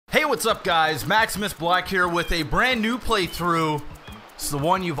Hey, what's up guys? MaximusBlack here with a brand new playthrough. It's the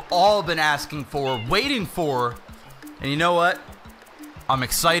one you've all been asking for, waiting for. And you know what? I'm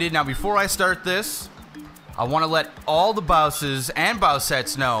excited. Now before I start this, I want to let all the bosses and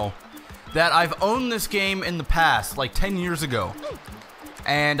bossettes know that I've owned this game in the past, like 10 years ago.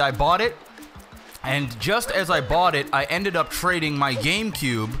 And I bought it, and just as I bought it, I ended up trading my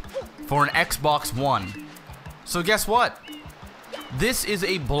GameCube for an Xbox One. So guess what? This is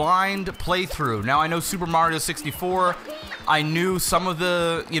a blind playthrough. Now I know Super Mario 64, I knew some of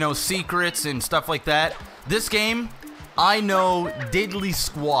the, secrets and stuff like that. This game, I know diddly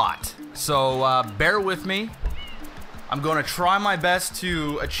squat. So bear with me. I'm going to try my best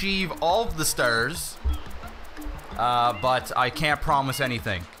to achieve all of the stars, but I can't promise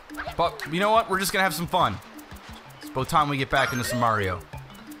anything. But you know what? We're just going to have some fun. It's about time we get back into some Mario.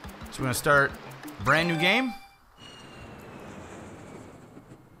 So we're going to start a brand new game.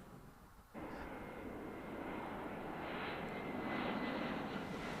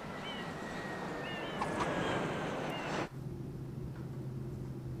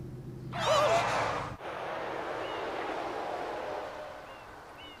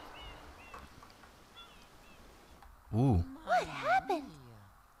 Ooh. What happened?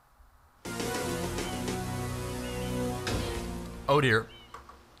 Oh dear.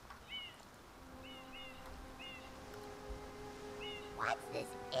 What's this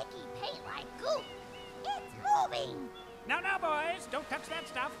icky paint-like goop? It's moving! No, boys, don't touch that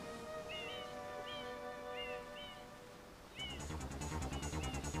stuff.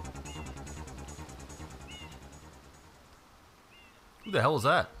 Who the hell is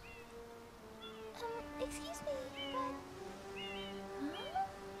that? Excuse me, but... Huh?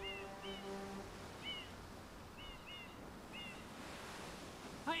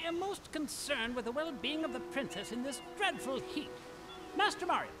 I am most concerned with the well-being of the princess in this dreadful heat. Master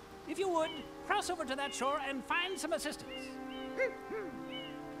Mario, if you would, cross over to that shore and find some assistance.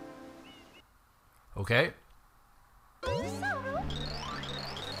 Okay.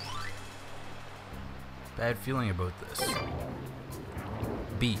 Bad feeling about this.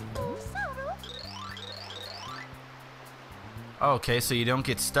 B. Okay, so you don't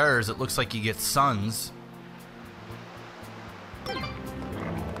get stars, it looks like you get suns. Come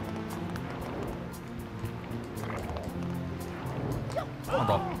on,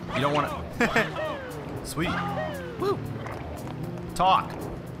 Bob. You don't want to... Sweet. Woo! Talk.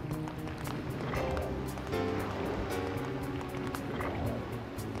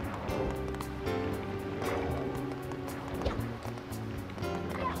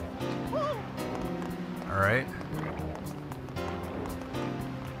 Alright.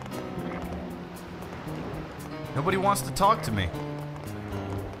 Nobody wants to talk to me.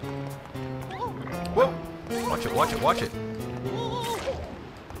 Whoa! Watch it, watch it, watch it.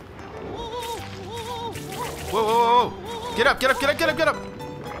 Whoa, whoa, whoa! Get up, get up, get up, get up, get up!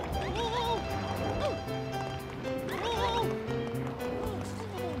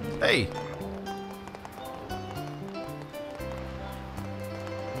 Hey!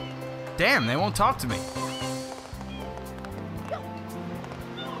 Damn, they won't talk to me.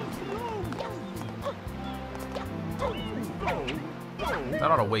 That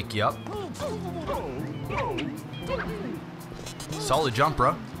ought to wake you up. Solid jump,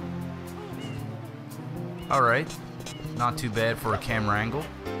 bro. Alright. Not too bad for a camera angle.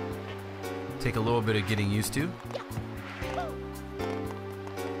 Take a little bit of getting used to.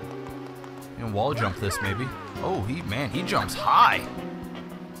 And wall jump this, maybe. Oh, he jumps high.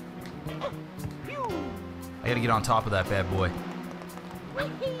 I gotta get on top of that bad boy.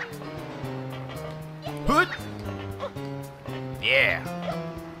 Hood! Yeah.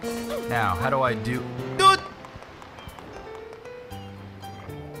 Now, how do I do? Do it!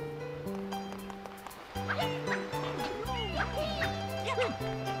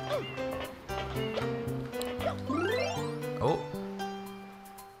 Oh.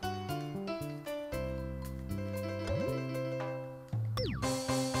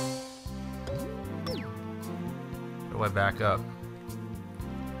 How do I back up?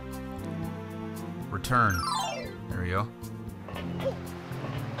 Return. There we go.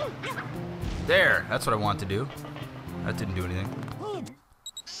 There! That's what I want to do. That didn't do anything.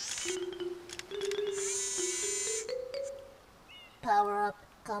 Power up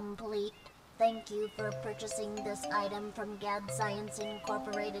complete. Thank you for purchasing this item from GAD Science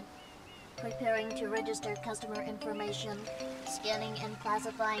Incorporated. Preparing to register customer information. Scanning and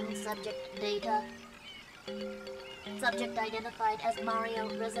classifying subject data. Subject identified as Mario,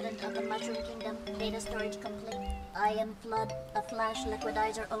 resident of the Mushroom Kingdom. Data storage complete. I am Flood, a flash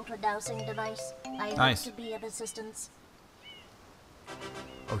liquidizer ultra-dowsing device. I hope to be of assistance.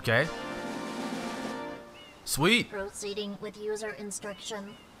 Okay. Sweet. Proceeding with user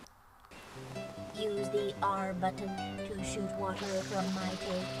instruction. Use the R button to shoot water from my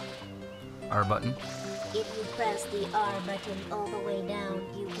tank. R button. If you press the R button all the way down,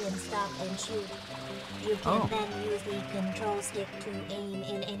 you can stop and shoot. You can then use the control stick to aim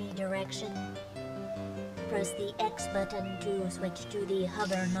in any direction. Press the X button to switch to the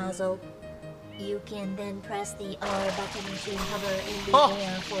hover nozzle. You can then press the R button to hover in the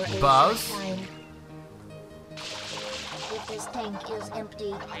air for a short time. If this tank is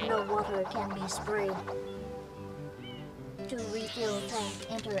empty, no water can be sprayed. To refill tank,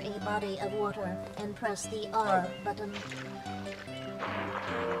 enter a body of water and press the R button.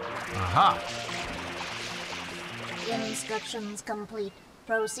 Aha. Instructions complete.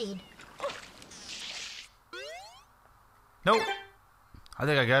 Proceed. Nope. I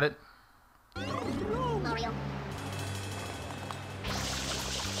think I got it. Mario.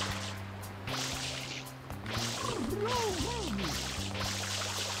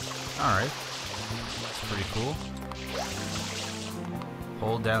 Alright. That's pretty cool.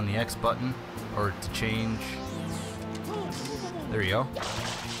 Hold down the X button or to change. There you go.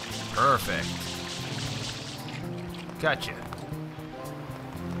 Perfect. Gotcha.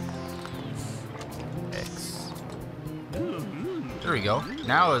 X. There we go.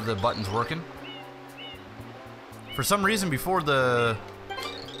 Now the button's working. For some reason before the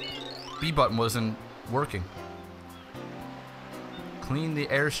B button wasn't working. Clean the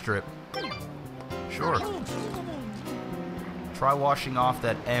airstrip. Sure. Try washing off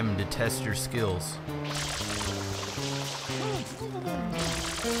that M to test your skills.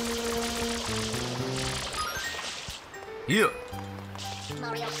 Yeah.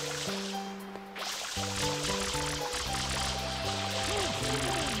 Mario.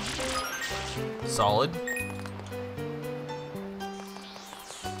 Solid.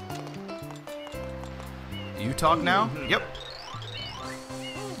 You talk now? Yep.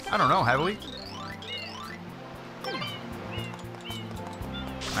 I don't know, have we?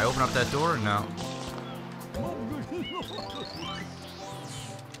 I open up that door? No.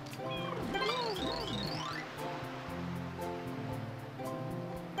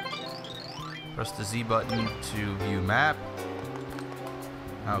 Press the Z button to view map.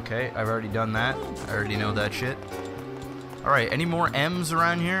 Okay, I've already done that. I already know that shit. Alright, any more M's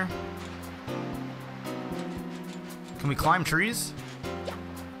around here? Can we climb trees?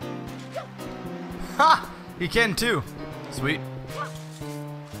 Ha! You can too. Sweet.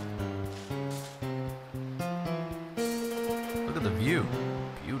 Look at the view.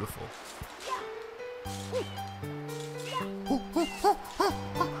 Beautiful.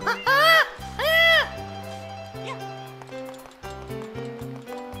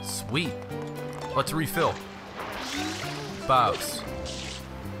 Sweet. Let's refill. Bows.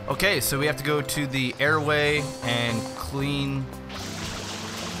 Okay, so we have to go to the airway and clean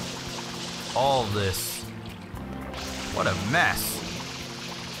all this. What a mess.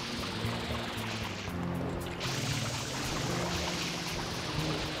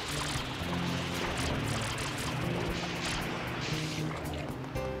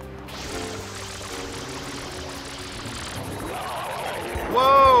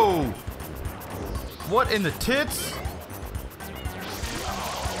 Whoa! What in the tits?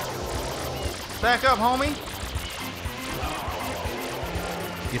 Back up, homie.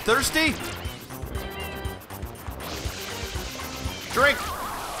 You thirsty? Drink.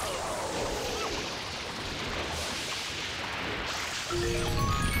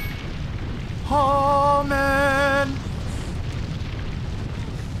 Oh, man.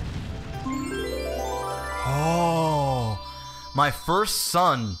 Oh, my first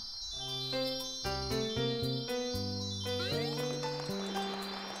son.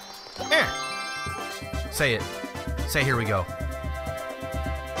 Here. Say it. Say, here we go.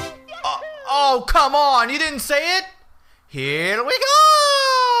 Oh, come on. You didn't say it? Here we go.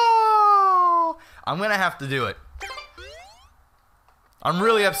 I'm going to have to do it. I'm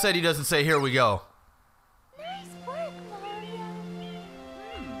really upset he doesn't say, here we go. Nice work, Mario.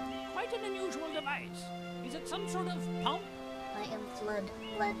 Quite an unusual device. Is it some sort of pump? I am Flood.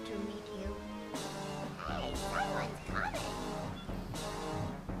 Glad to meet you. Hey, someone's coming.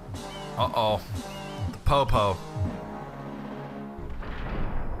 Uh-oh. The po-po.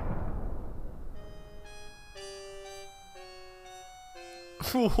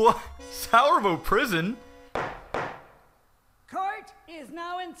 What? Sourboat Prison? Court is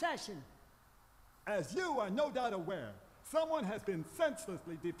now in session. As you are no doubt aware, someone has been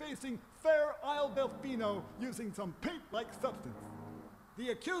senselessly defacing Fair Isle Delfino using some paint-like substance. The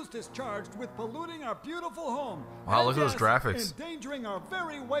accused is charged with polluting our beautiful home. Wow, and look at those graphics. endangering our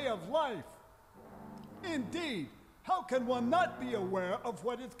very way of life. Indeed, how can one not be aware of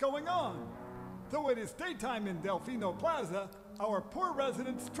what is going on? Though it is daytime in Delfino Plaza, our poor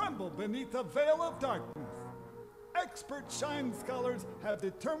residents tremble beneath a veil of darkness. Expert Shine scholars have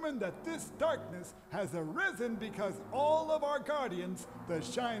determined that this darkness has arisen because all of our guardians, the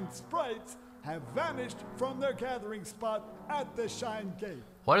Shine Sprites, have vanished from their gathering spot at the Shine Gate.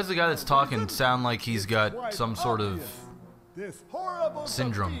 Why does the guy that's talking sound like he's got some sort of this horrible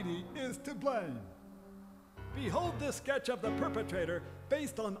syndrome? graffiti is to blame. Behold this sketch of the perpetrator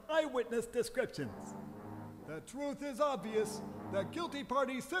based on eyewitness descriptions. The truth is obvious. The guilty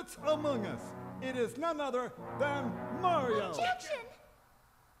party sits among us. It is none other than Mario. Objection!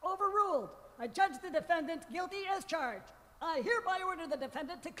 Overruled. I judge the defendant guilty as charged. I hereby order the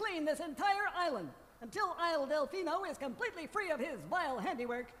defendant to clean this entire island. Until Isle Delfino is completely free of his vile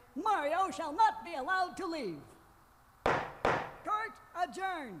handiwork, Mario shall not be allowed to leave. Court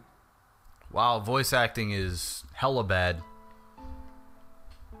adjourned. Wow, voice acting is hella bad.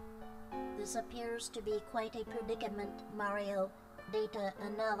 This appears to be quite a predicament, Mario. Data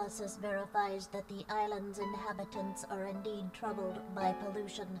analysis verifies that the island's inhabitants are indeed troubled by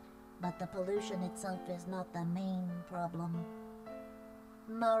pollution, but the pollution itself is not the main problem.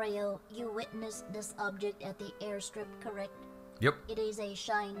 Mario, you witnessed this object at the airstrip, correct? Yep. It is a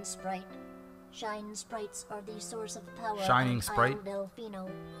Shine Sprite. Shine Sprites are the source of power Shining on Sprite? Isle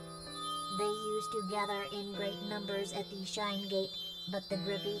Delfino. They used to gather in great numbers at the Shine Gate, but the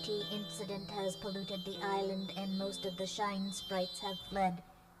graffiti incident has polluted the island and most of the Shine Sprites have fled.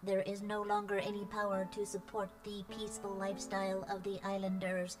 There is no longer any power to support the peaceful lifestyle of the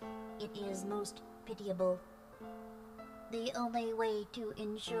islanders. It is most pitiable. The only way to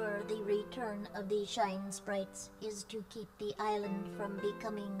ensure the return of the Shine Sprites is to keep the island from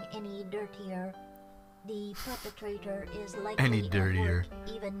becoming any dirtier. The perpetrator is likely at work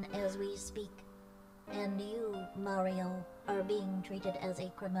even as we speak. And you, Mario, are being treated as a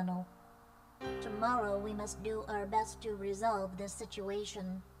criminal. Tomorrow we must do our best to resolve this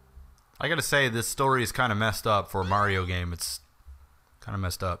situation. I gotta say, this story is kind of messed up for a Mario game. It's kind of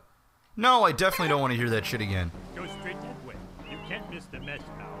messed up. No, I definitely don't want to hear that shit again. Go straight that way. You can't miss the mess,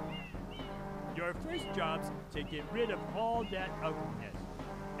 pal. Your first job's to get rid of all that ugliness.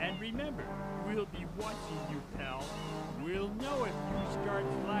 And remember, we'll be watching you, pal. We'll know if you start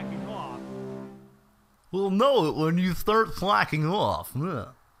slacking off. We'll know it when you start slacking off. Ugh.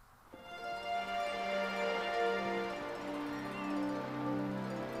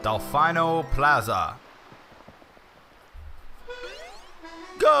 Delfino Plaza.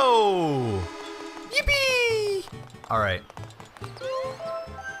 Go! Yippee! Alright.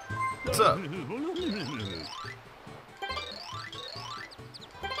 What's up?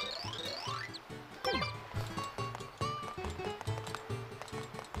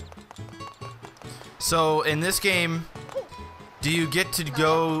 So, in this game, do you get to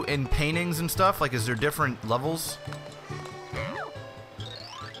go in paintings and stuff? Like, is there different levels?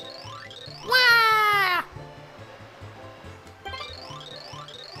 Wah!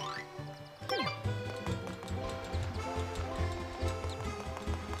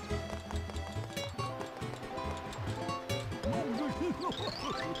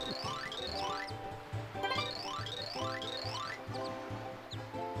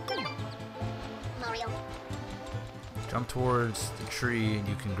 Mario. Jump towards the tree and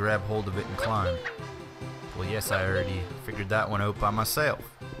you can grab hold of it and climb. Well, yes, I already figured that one out by myself.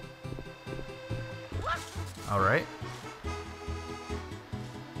 Alright.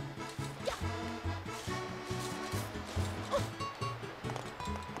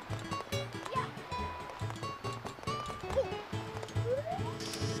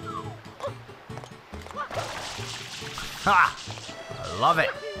 Ha! I love it.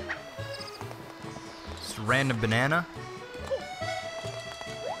 Just a random banana.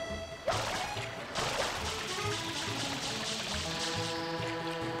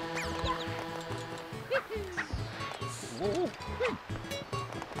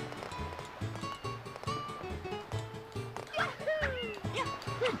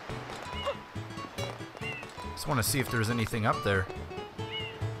 Just want to see if there's anything up there.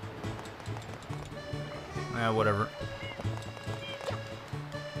 Whatever.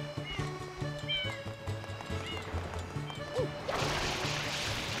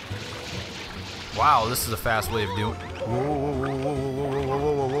 Wow, this is a fast way of doing. Whoa, whoa, whoa, whoa, whoa,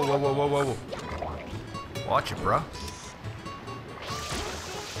 whoa, whoa, whoa, whoa, whoa, whoa. Watch it, bro.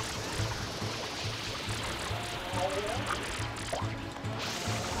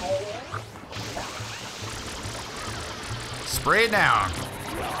 Spray it down.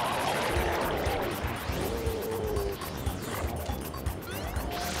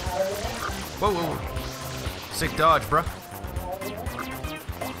 Whoa, whoa, whoa. Sick dodge, bruh.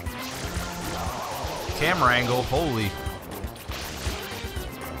 Camera angle, holy.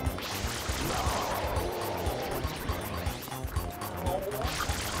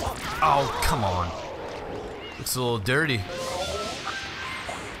 Oh, come on. Looks a little dirty.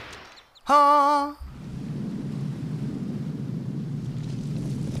 Huh?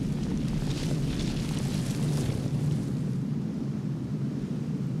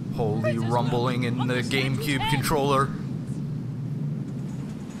 Holy rumbling in the GameCube controller.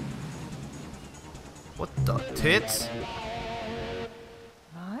 What the tits?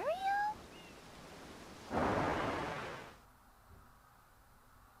 Mario?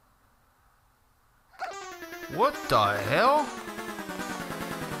 What the hell?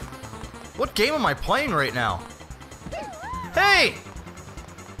 What game am I playing right now? Hey!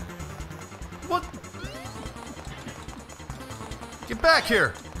 What? Get back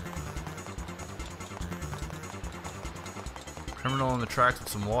here! Criminal on the tracks with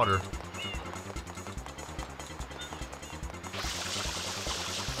some water.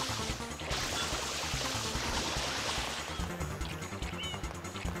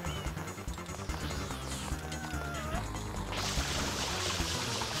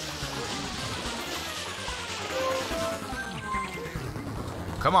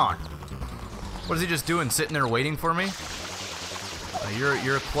 Come on. What is he just doing? Sitting there waiting for me?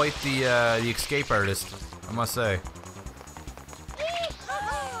 You're quite the escape artist, I must say.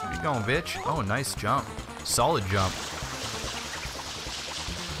 Where you going, bitch? Oh, nice jump. Solid jump.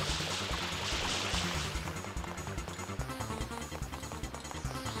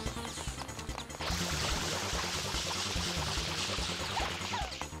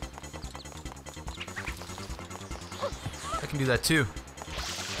 I can do that too.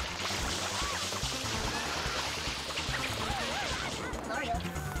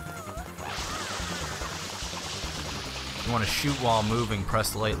 You want to shoot while moving,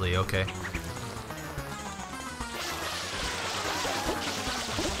 press lightly, okay.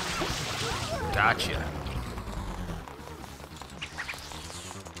 Gotcha.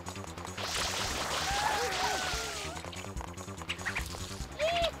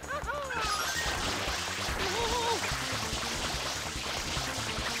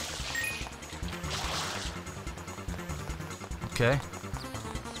 Okay.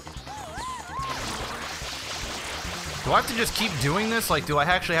 Do I have to just keep doing this? Like, do I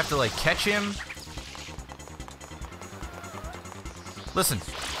actually have to, like, catch him? Listen.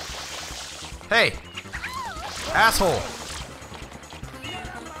 Hey! Asshole!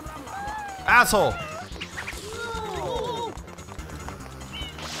 Asshole!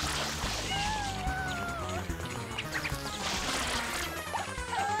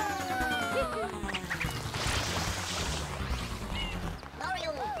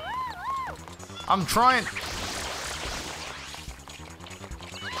 I'm trying.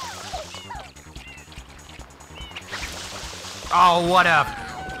 Oh, what a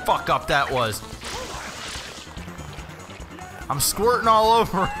fuck up that was. I'm squirting all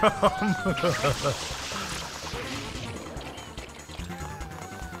over him.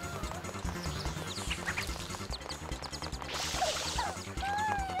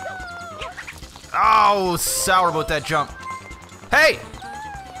 Oh, sour about that jump. Hey!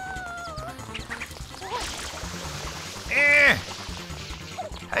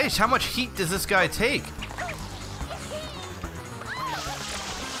 Hey, how much heat does this guy take?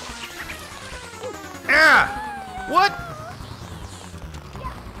 What?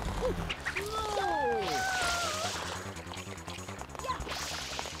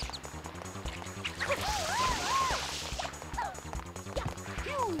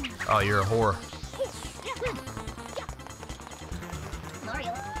 Oh, you're a whore.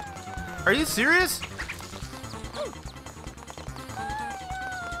 Are you serious?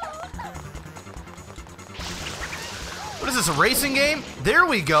 What is this, a racing game? There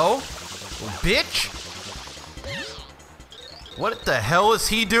we go. Bitch. What the hell is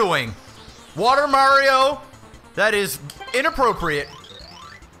he doing? Water Mario? That is inappropriate.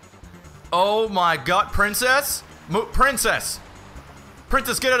 Oh my god, princess? Princess!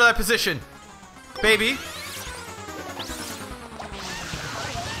 Princess, get out of that position. Baby.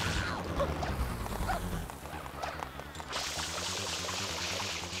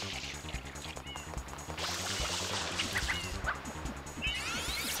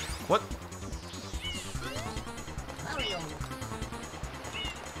 What?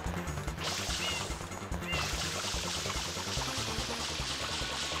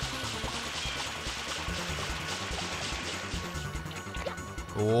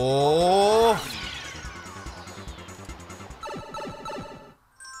 Oh!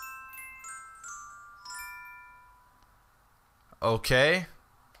 Okay.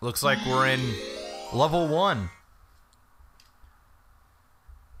 Looks like we're in level 1.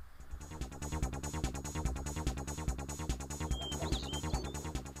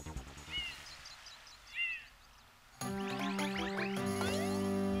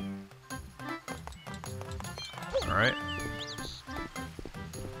 Alright.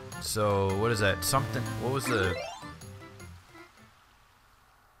 So, what is that? Something. What was the.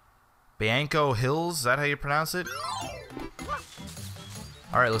 Bianco Hills? Is that how you pronounce it?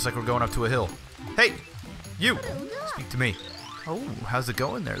 Alright, looks like we're going up to a hill. Hey! You! Speak to me. Oh, how's it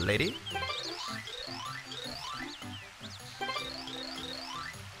going there, lady?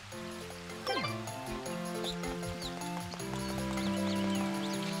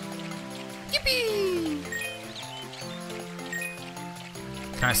 Yippee!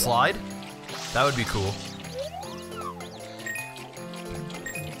 Can I slide? That would be cool.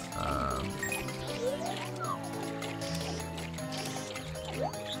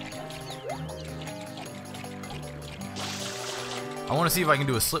 I want to see if I can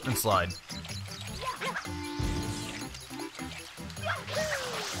do a slip and slide.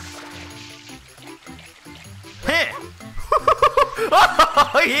 Heh!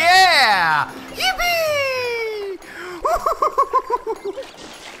 Oh yeah! Yippee!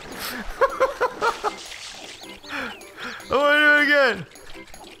 I want to do it again.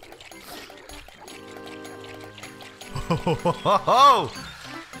 Oh!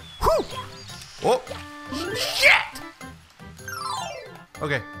 Oh! Shit!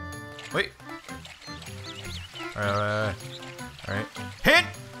 Okay. Wait. Alright. Alright. Hit!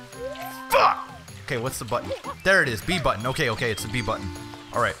 Fuck! Okay, what's the button? There it is. B button. Okay, okay, it's the B button.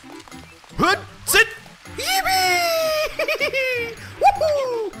 Alright. Hood! Sit! Yippee!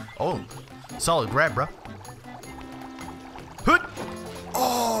 Woohoo! Oh. Solid grab, bro. Hood!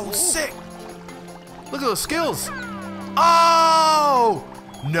 Oh, sick! Look at those skills! Oh!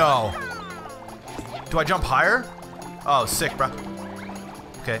 No. Do I jump higher? Oh, sick, bro.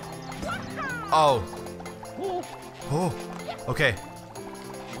 Okay. Oh. Oh. Okay.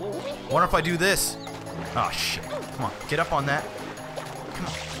 Wonder if I do this. Oh, shit. Come on. Get up on that. Come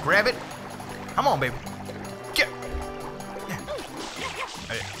on. Grab it. Come on, baby. Get.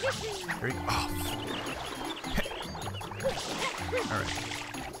 Right. There you go. Oh. Alright.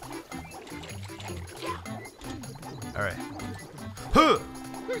 Alright. Huh.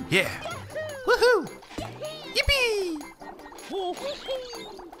 Yeah. Woohoo. Yippee.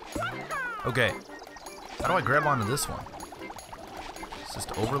 Okay. How do I grab onto this one? It's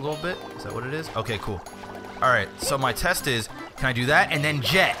just over a little bit? Is that what it is? Okay, cool. Alright, so my test is, can I do that? And then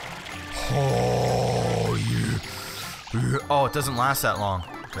jet. Oh, yeah. Oh, it doesn't last that long.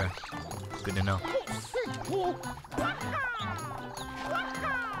 Okay. Good to know.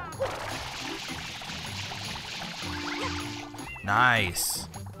 Nice.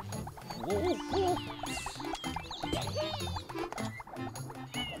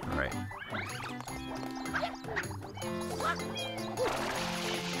 Alright.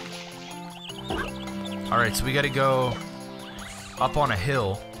 Alright, so we gotta go up on a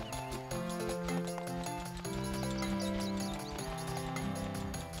hill.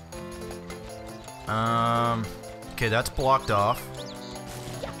 Okay, that's blocked off.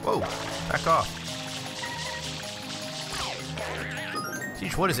 Whoa, back off.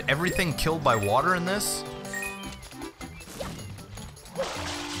 Jeez, what is everything killed by water in this?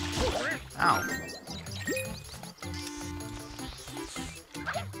 Ow.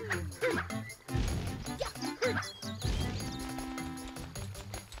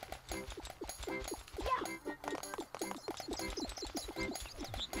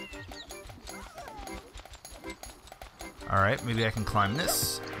 Alright, maybe I can climb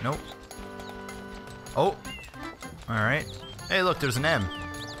this. Nope. Oh. Alright. Hey, look, there's an M.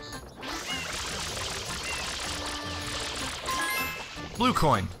 Blue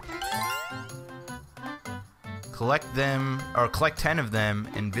coin. Collect them, or collect 10 of them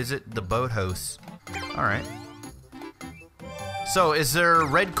and visit the boathouse. Alright. So, is there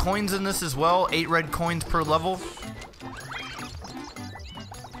red coins in this as well? 8 red coins per level?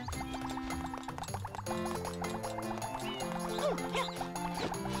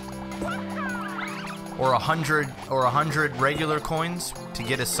 Or 100 regular coins to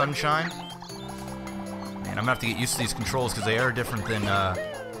get a sunshine? Man, I'm gonna have to get used to these controls because they are different than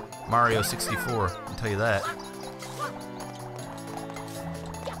Mario 64, I'll tell you that.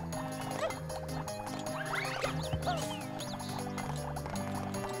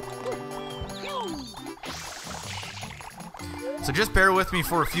 So just bear with me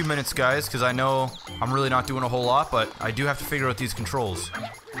for a few minutes, guys, because I know I'm really not doing a whole lot, but I do have to figure out these controls.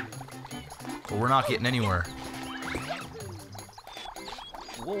 But we're not getting anywhere.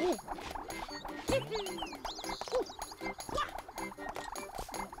 Alright,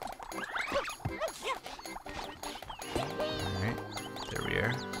 there we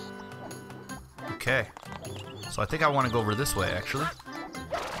are. Okay. So I think I want to go over this way, actually.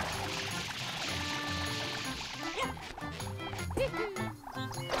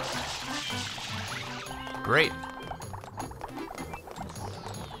 Great.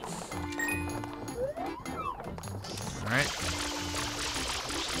 Alright.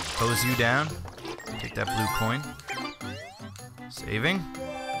 Hose you down. Take that blue coin. Saving.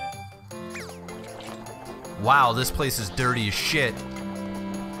 Wow, this place is dirty as shit.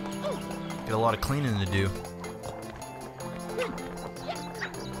 Got a lot of cleaning to do.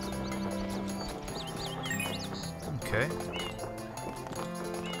 Okay.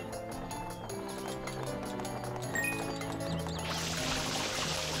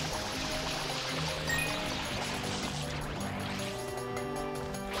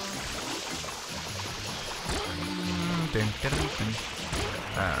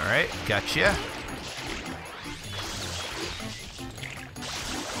 Alright, gotcha.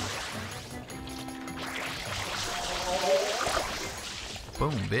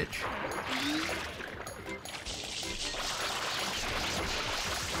 Boom, bitch.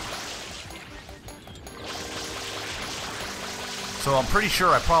 So I'm pretty sure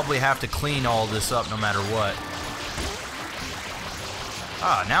I probably have to clean all this up no matter what.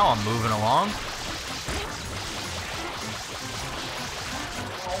 Ah, now I'm moving along.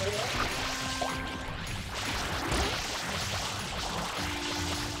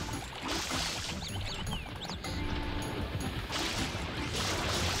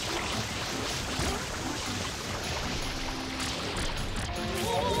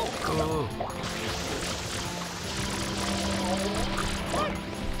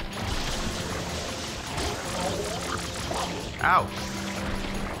 Ow.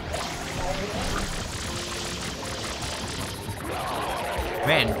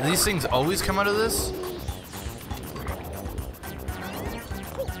 Man, these things always come out of this?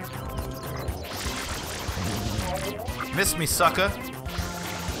 Miss me, sucker.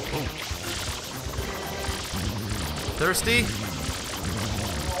 Ooh. Thirsty?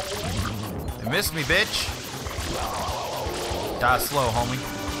 You missed me, bitch. Die slow, homie.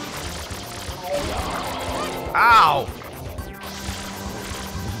 Ow!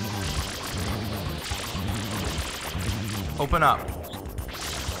 Open up.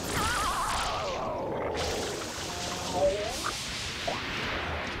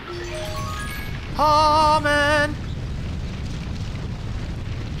 Oh, man.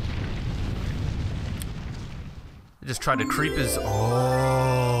 I just tried to creep his...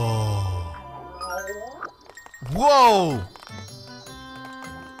 Oh. Whoa.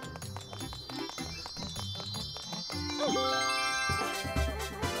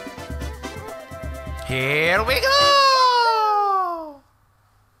 Here we go.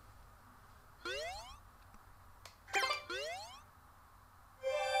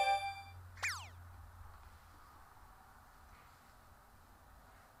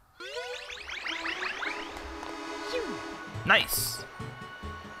 Nice.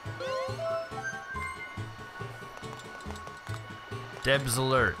 Deb's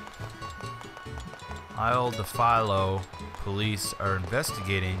alert. Isle de Philo police are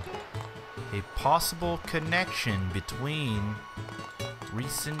investigating a possible connection between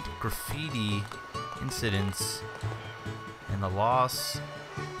recent graffiti incidents and the loss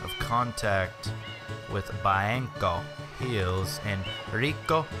of contact with Bianco Hills and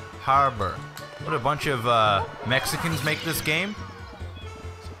Rico Harbor. What a bunch of Mexicans make this game.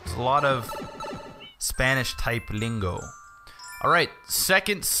 It's a lot of Spanish type lingo. Alright,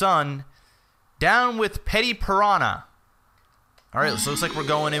 second son, down with Petty Piranha. Alright, so it looks like we're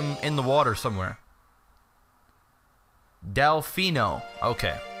going in the water somewhere. Delfino.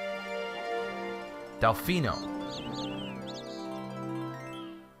 Okay. Delfino.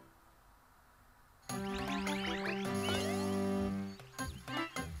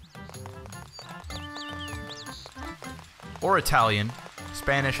 Or Italian.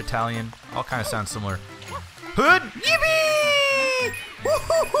 Spanish, Italian. All kind of sound similar. Hood! Yippee!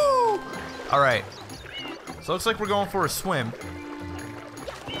 Woo-hoo-hoo! Alright. So it looks like we're going for a swim.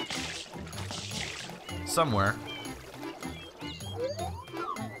 Somewhere.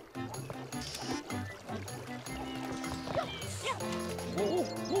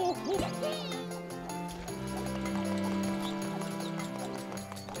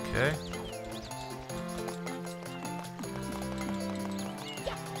 Okay.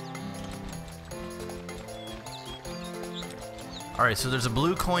 Alright, so there's a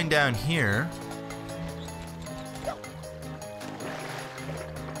blue coin down here.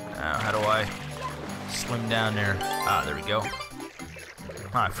 I swim down there? Ah, there we go.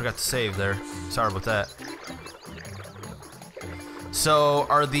 Ah, I forgot to save there. Sorry about that. So,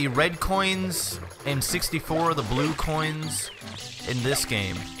 are the red coins in 64 the blue coins in this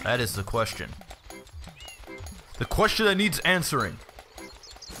game? That is the question. The question that needs answering.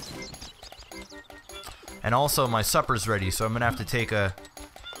 And also, my supper's ready, so I'm gonna have to take a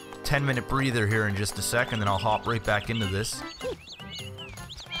 10-minute breather here in just a second, then I'll hop right back into this.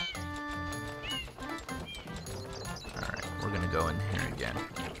 Alright, we're gonna go in here again.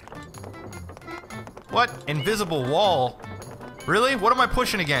 What? Invisible wall? Really? What am I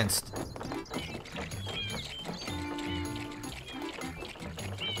pushing against?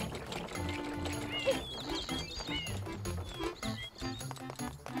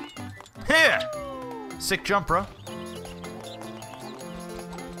 Here! Sick jump, bro.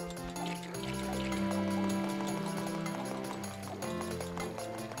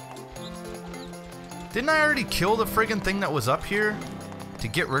 Didn't I already kill the friggin' thing that was up here to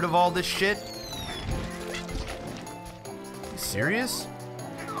get rid of all this shit? You serious?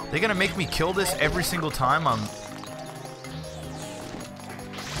 They gonna make me kill this every single time I'm...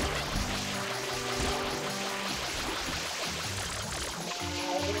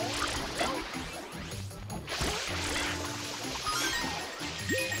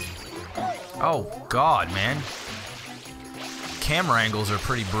 Oh God, man. Camera angles are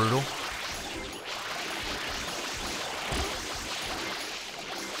pretty brutal.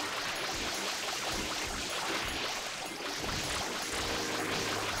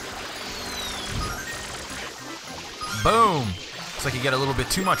 Boom! Looks like you got a little bit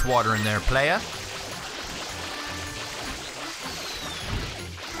too much water in there, playa.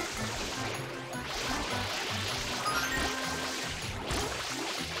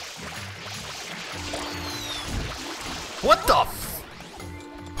 What the f...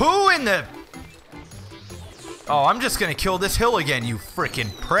 Who in the... Oh, I'm just gonna kill this hill again, you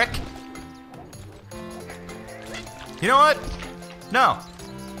frickin' prick. You know what? No.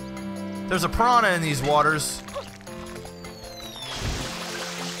 There's a piranha in these waters.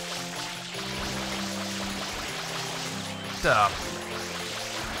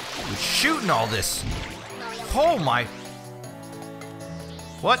 Who's shooting all this? Oh my...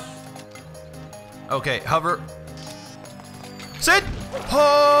 What? Okay, hover. Sit!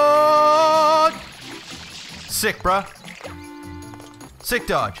 Hold! Sick, bruh. Sick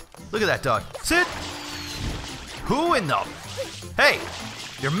dodge. Look at that dodge. Sit! Who in the... Hey!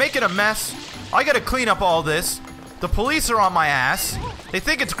 You're making a mess. I gotta clean up all this. The police are on my ass. They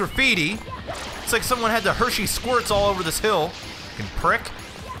think it's graffiti. It's like someone had the Hershey squirts all over this hill. Fucking prick.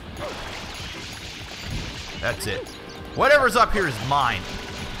 That's it. Whatever's up here is mine.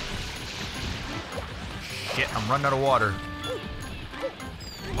 Shit, I'm running out of water.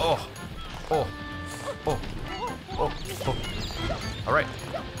 Oh. Oh. Oh. Oh. Oh. Alright.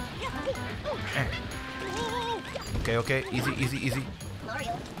 Okay, okay. Easy, easy, easy.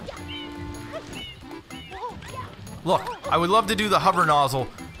 Look, I would love to do the hover nozzle,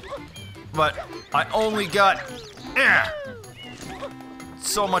 but I only got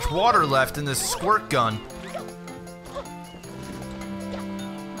so much water left in this squirt gun.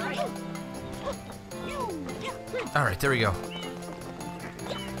 Alright, there we go.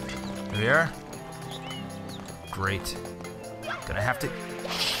 There we are. Great. Gonna have to...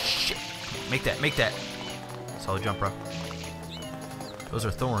 Shit. Make that, make that. Solid jump, bro. Those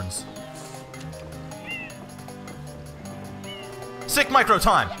are thorns. Sick micro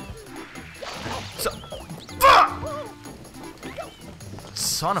time! So... Fuck!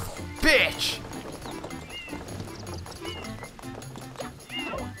 Son of a bitch!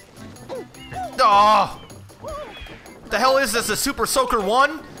 Oh! What the hell is this, a Super Soaker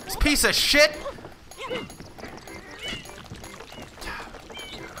 1? This piece of shit?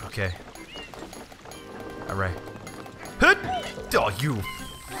 Okay. Alright. Oh, you...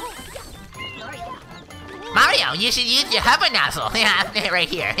 Mario, you should use your hover nozzle. Right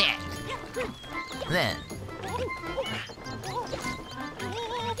here. Then.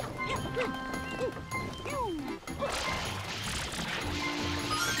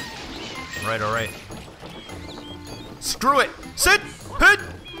 Alright, alright. Screw it! Sit! Hit!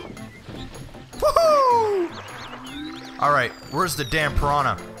 Woohoo! Alright, where's the damn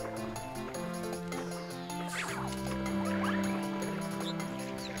piranha?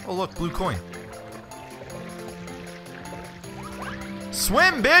 Oh look, blue coin.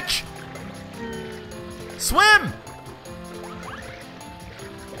 Swim, bitch! Swim!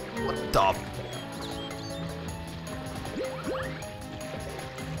 What the...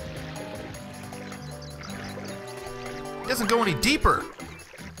 It doesn't go any deeper.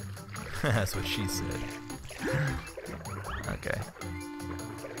 That's what she said. Okay.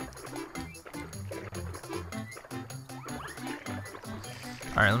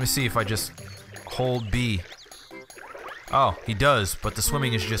 Alright, let me see if I just hold B. Oh, he does, but the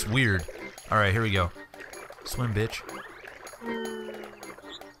swimming is just weird. Alright, here we go. Swim, bitch.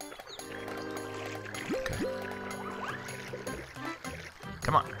 Okay.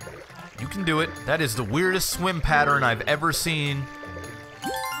 Come on. You can do it. That is the weirdest swim pattern I've ever seen.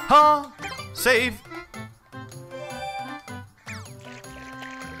 Huh? Save.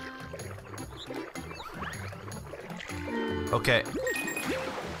 Okay.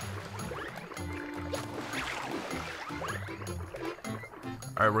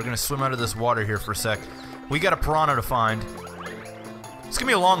 Alright, we're gonna swim out of this water here for a sec. We got a piranha to find. It's gonna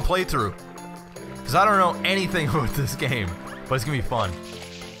be a long playthrough. Because I don't know anything about this game. But it's gonna be fun.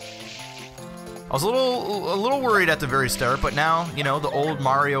 I was a little worried at the very start, but now, you know, the old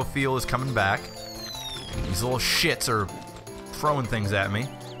Mario feel is coming back. These little shits are throwing things at me.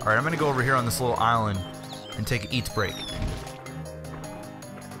 Alright, I'm gonna go over here on this little island and take an eats break.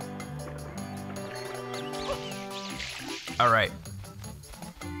 Alright.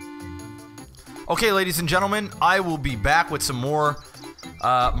 Okay, ladies and gentlemen, I will be back with some more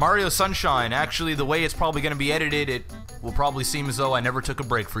MarioSunShine. Actually, the way it's probably going to be edited, it will probably seem as though I never took a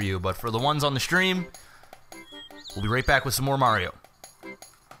break for you. But for the ones on the stream, we'll be right back with some more Mario.